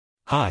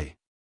Hi.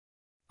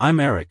 I'm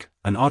Eric,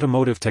 an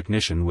automotive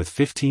technician with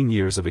 15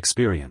 years of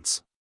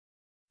experience.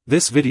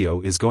 This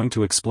video is going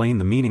to explain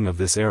the meaning of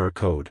this error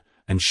code,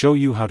 and show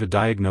you how to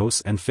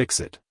diagnose and fix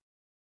it.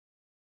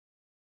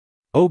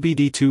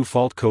 OBD-II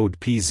fault code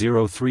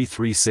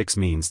P0336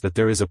 means that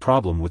there is a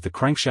problem with the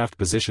crankshaft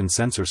position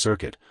sensor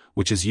circuit,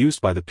 which is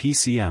used by the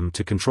PCM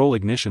to control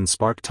ignition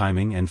spark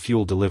timing and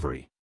fuel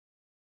delivery.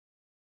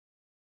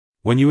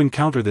 When you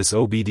encounter this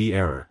OBD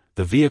error,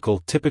 the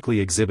vehicle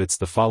typically exhibits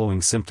the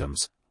following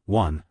symptoms.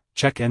 1.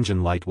 Check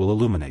engine light will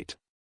illuminate.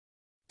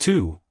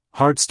 2.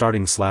 Hard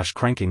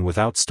starting/cranking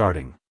without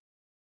starting.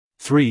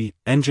 3.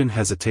 Engine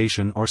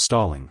hesitation or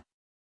stalling.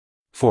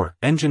 4.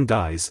 Engine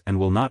dies and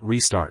will not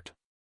restart.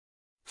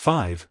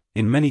 5.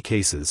 In many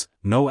cases,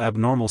 no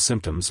abnormal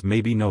symptoms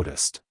may be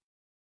noticed.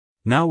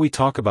 Now we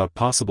talk about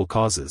possible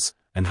causes,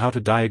 and how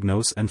to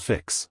diagnose and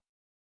fix.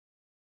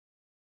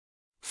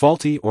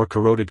 Faulty or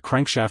corroded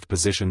crankshaft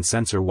position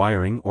sensor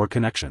wiring or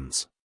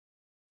connections.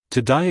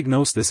 To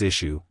diagnose this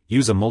issue,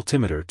 use a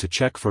multimeter to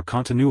check for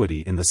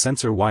continuity in the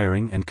sensor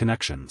wiring and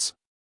connections.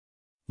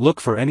 Look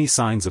for any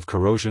signs of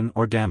corrosion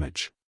or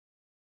damage.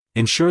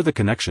 Ensure the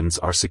connections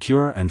are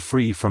secure and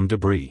free from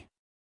debris.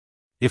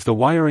 If the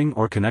wiring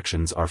or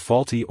connections are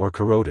faulty or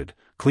corroded,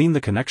 clean the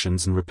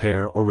connections and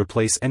repair or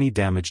replace any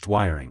damaged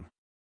wiring.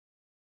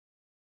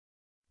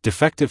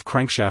 Defective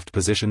crankshaft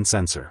position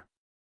sensor.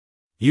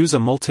 Use a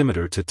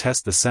multimeter to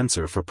test the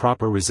sensor for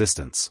proper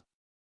resistance.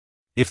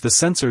 If the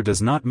sensor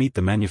does not meet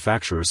the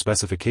manufacturer's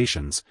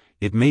specifications,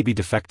 it may be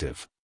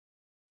defective.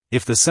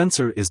 If the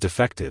sensor is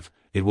defective,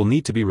 it will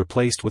need to be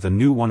replaced with a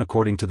new one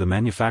according to the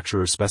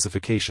manufacturer's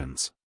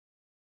specifications.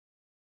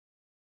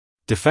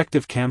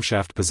 Defective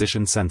camshaft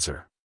position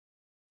sensor.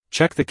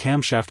 Check the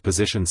camshaft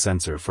position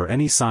sensor for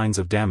any signs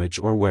of damage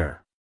or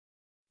wear.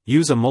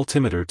 Use a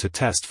multimeter to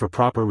test for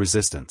proper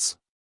resistance.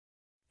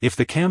 If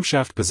the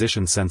camshaft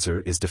position sensor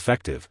is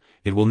defective,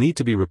 it will need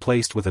to be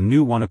replaced with a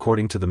new one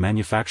according to the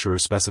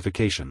manufacturer's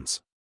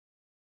specifications.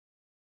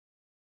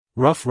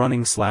 Rough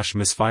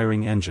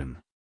running/misfiring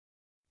engine.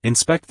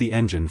 Inspect the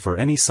engine for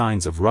any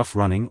signs of rough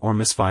running or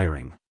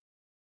misfiring.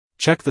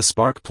 Check the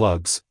spark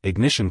plugs,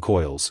 ignition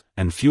coils,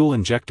 and fuel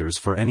injectors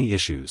for any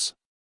issues.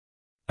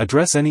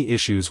 Address any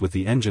issues with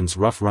the engine's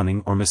rough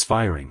running or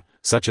misfiring,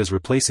 such as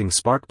replacing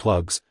spark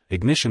plugs,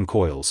 ignition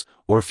coils,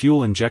 or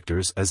fuel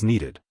injectors as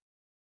needed.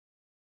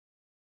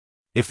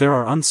 If there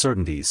are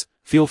uncertainties,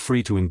 feel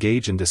free to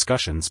engage in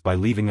discussions by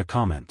leaving a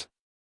comment.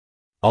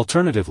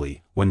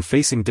 Alternatively, when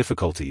facing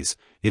difficulties,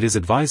 it is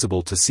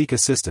advisable to seek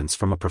assistance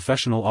from a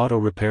professional auto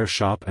repair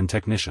shop and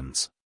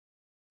technicians.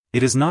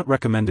 It is not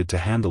recommended to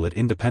handle it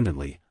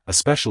independently,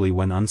 especially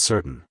when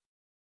uncertain.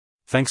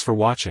 Thanks for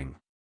watching.